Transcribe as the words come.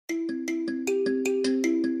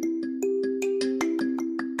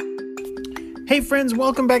Hey friends,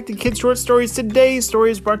 welcome back to Kids Short Stories. Today's story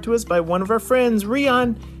is brought to us by one of our friends,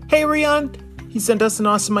 Rian. Hey Rian! He sent us an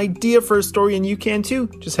awesome idea for a story and you can too.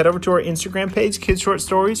 Just head over to our Instagram page, Kids Short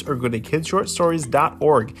Stories, or go to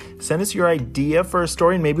kidshortstories.org. Send us your idea for a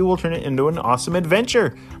story and maybe we'll turn it into an awesome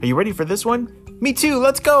adventure. Are you ready for this one? Me too,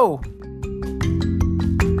 let's go!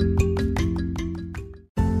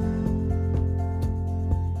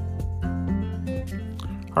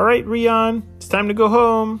 Alright Rian, it's time to go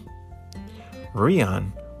home.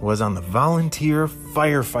 Rian was on the volunteer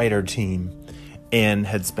firefighter team and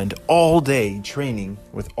had spent all day training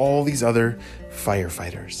with all these other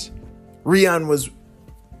firefighters. Rian was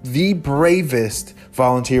the bravest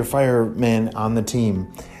volunteer fireman on the team,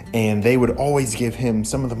 and they would always give him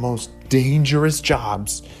some of the most dangerous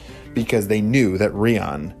jobs because they knew that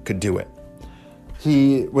Rian could do it.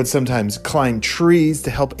 He would sometimes climb trees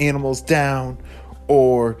to help animals down,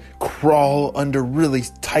 or crawl under really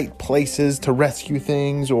tight places to rescue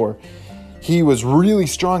things, or he was really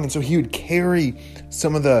strong, and so he would carry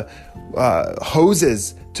some of the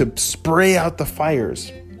hoses to spray out the fires.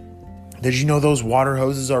 Did you know those water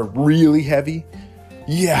hoses are really heavy?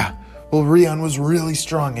 Yeah, well, Rian was really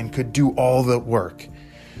strong and could do all the work.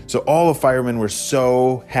 So all the firemen were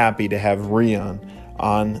so happy to have Rian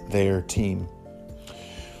on their team.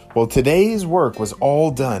 Well, today's work was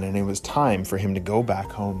all done and it was time for him to go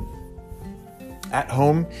back home. At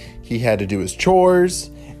home, he had to do his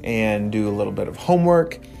chores and do a little bit of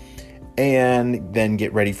homework and then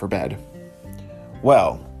get ready for bed.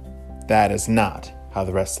 Well, that is not how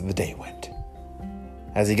the rest of the day went.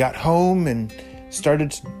 As he got home and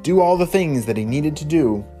started to do all the things that he needed to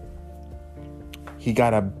do, he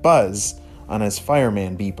got a buzz on his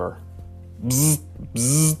fireman beeper. Bzz,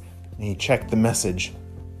 bzz, and he checked the message.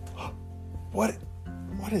 What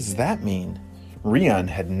does that mean? Rian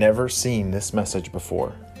had never seen this message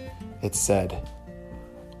before. It said,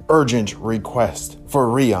 "Urgent request for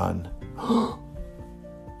Rian."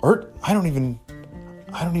 I don't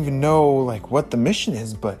even know what the mission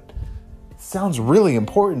is, but it sounds really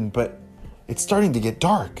important, but it's starting to get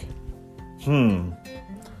dark.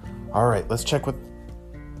 All right, let's check with...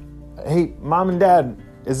 Hey, Mom and Dad,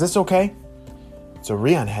 is this okay? So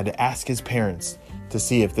Rian had to ask his parents to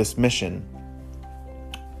see if this mission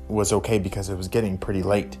was okay because it was getting pretty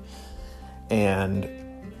late. And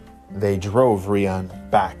they drove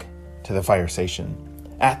Rian back to the fire station.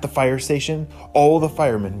 At the fire station, all the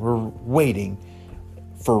firemen were waiting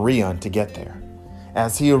for Rian to get there.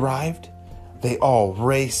 As he arrived, they all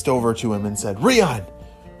raced over to him and said,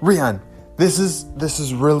 Rian, this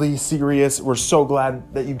is really serious. We're so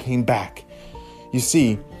glad that you came back. You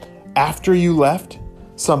see, after you left,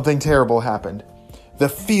 something terrible happened. The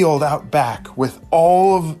field out back with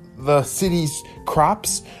all of the city's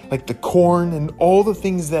crops, like the corn and all the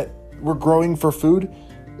things that were growing for food,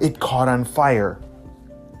 it caught on fire.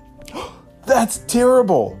 That's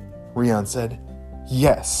terrible, Rian said.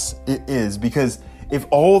 Yes, it is, because if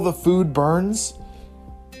all the food burns,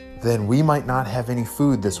 then we might not have any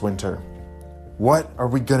food this winter. What are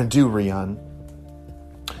we going to do, Rian?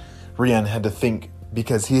 Rian had to think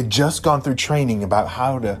because he had just gone through training about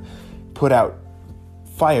how to put out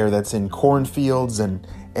fire that's in cornfields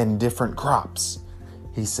and different crops.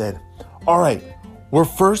 He said, all right, we're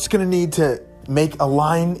first going to need to make a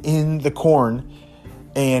line in the corn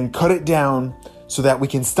and cut it down so that we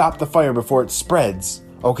can stop the fire before it spreads.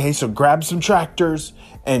 Okay, so grab some tractors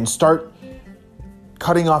and start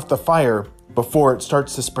cutting off the fire before it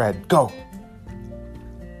starts to spread. Go.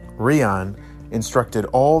 Rian instructed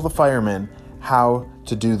all the firemen how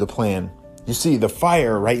to do the plan. You see, the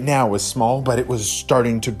fire right now was small, but it was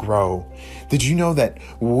starting to grow. Did you know that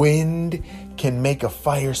wind can make a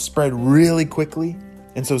fire spread really quickly?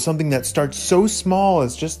 And so something that starts so small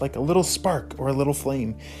as just like a little spark or a little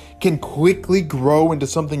flame can quickly grow into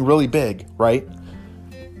something really big, right?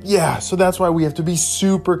 Yeah, so that's why we have to be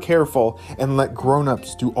super careful and let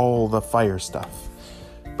grown-ups do all the fire stuff.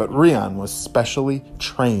 But Rian was specially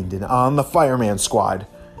trained and on the fireman squad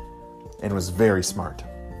and was very smart.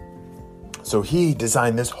 So he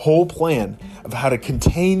designed this whole plan of how to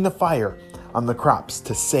contain the fire on the crops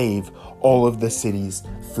to save all of the city's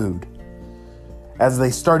food. As they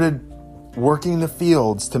started working the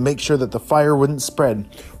fields to make sure that the fire wouldn't spread,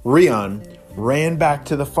 Rian ran back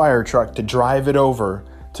to the fire truck to drive it over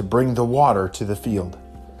to bring the water to the field.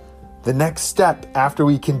 The next step after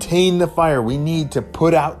we contain the fire, we need to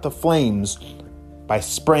put out the flames by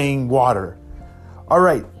spraying water. All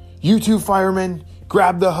right, you two firemen,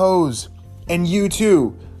 grab the hose. And you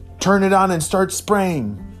too, turn it on and start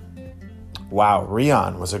spraying. Wow,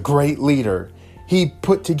 Rian was a great leader. He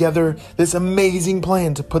put together this amazing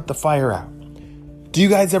plan to put the fire out. Do you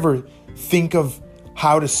guys ever think of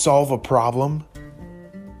how to solve a problem?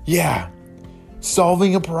 Yeah,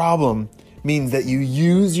 solving a problem means that you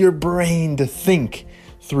use your brain to think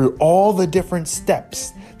through all the different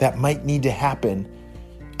steps that might need to happen,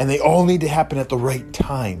 and they all need to happen at the right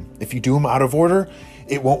time. If you do them out of order,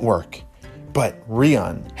 it won't work. But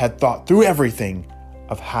Rian had thought through everything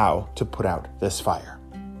of how to put out this fire.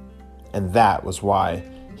 And that was why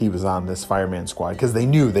he was on this fireman squad, because they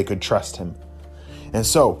knew they could trust him. And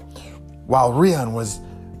so, while Rian was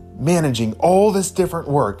managing all this different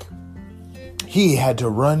work, he had to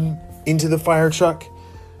run into the fire truck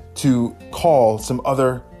to call some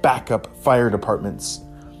other backup fire departments.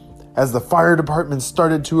 As the fire department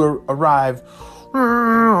started to arrive,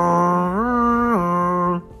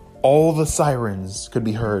 all the sirens could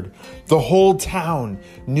be heard. The whole town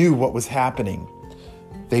knew what was happening.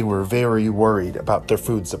 They were very worried about their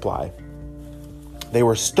food supply. They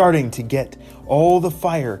were starting to get all the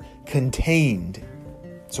fire contained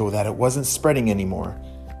so that it wasn't spreading anymore.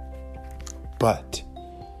 But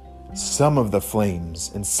some of the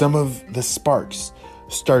flames and some of the sparks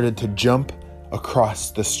started to jump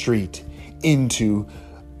across the street into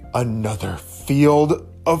another field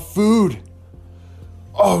of food.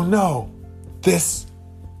 Oh no, this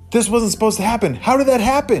wasn't supposed to happen. How did that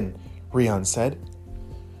happen? Rian said.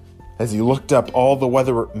 As he looked up all the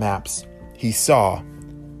weather maps, he saw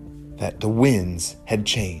that the winds had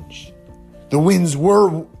changed. The winds were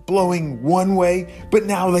blowing one way, but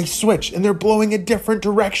now they switch and they're blowing a different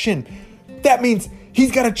direction. That means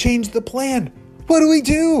he's got to change the plan. What do we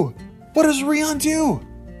do? What does Rian do?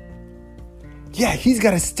 Yeah, he's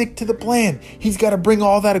got to stick to the plan. He's got to bring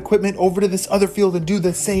all that equipment over to this other field and do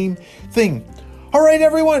the same thing. All right,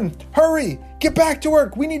 everyone, hurry, get back to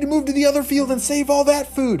work. We need to move to the other field and save all that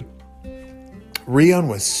food. Rian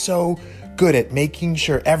was so good at making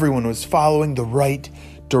sure everyone was following the right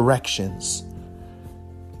directions.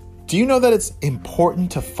 Do you know that it's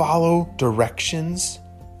important to follow directions?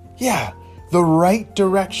 Yeah, the right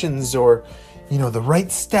directions or, the right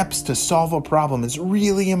steps to solve a problem is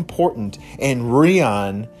really important. And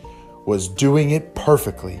Rian was doing it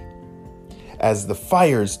perfectly. As the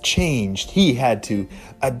fires changed, he had to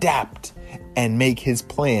adapt and make his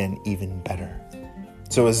plan even better.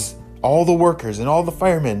 So as all the workers and all the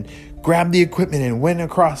firemen grabbed the equipment and went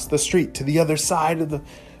across the street to the other side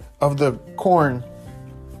of the corn,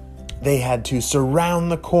 they had to surround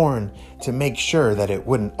the corn to make sure that it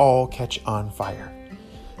wouldn't all catch on fire.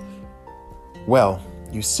 Well,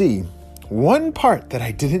 you see, one part that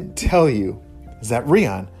I didn't tell you is that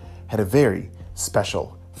Rian had a very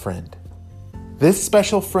special friend. This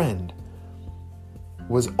special friend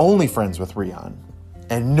was only friends with Rian,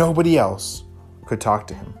 and nobody else could talk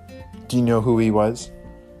to him. Do you know who he was?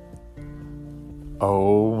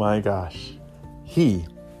 Oh my gosh. He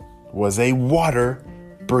was a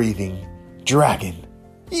water-breathing dragon.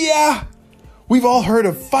 Yeah! We've all heard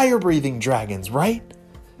of fire-breathing dragons, right?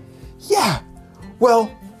 Yeah.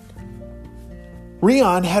 Well,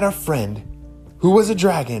 Rian had a friend who was a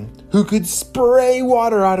dragon who could spray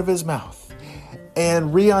water out of his mouth.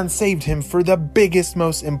 And Rian saved him for the biggest,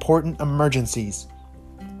 most important emergencies.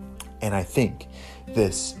 And I think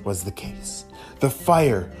this was the case. The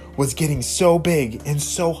fire was getting so big and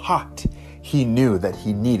so hot, he knew that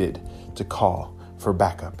he needed to call for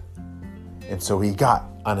backup. And so he got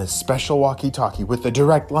on a special walkie-talkie with a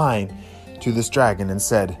direct line to this dragon and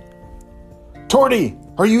said, "Torty,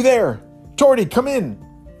 are you there? Torty, come in."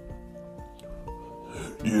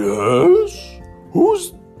 Yes?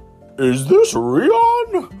 Is this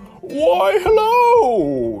Rian? Why,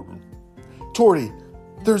 hello! Torty,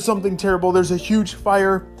 there's something terrible. There's a huge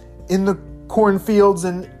fire in the cornfields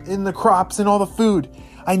and in the crops and all the food.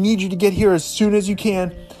 I need you to get here as soon as you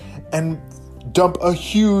can and dump a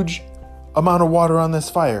huge amount of water on this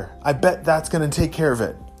fire. I bet that's going to take care of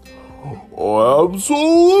it.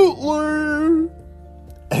 Absolutely.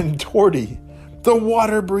 And Torty, the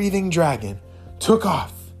water-breathing dragon, took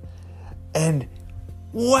off. And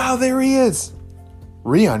wow, there he is.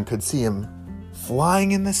 Rian could see him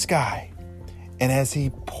flying in the sky. And as he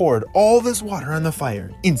poured all this water on the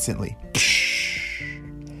fire, instantly,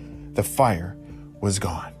 the fire was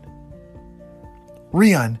gone.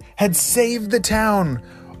 Rian had saved the town,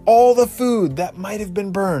 all the food that might have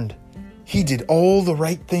been burned. He did all the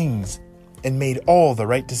right things and made all the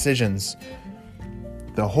right decisions.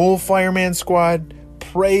 The whole fireman squad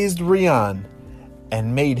praised Rian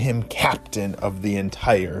and made him captain of the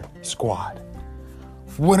entire squad.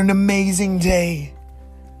 What an amazing day!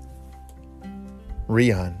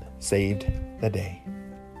 Rian saved the day.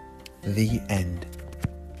 The end.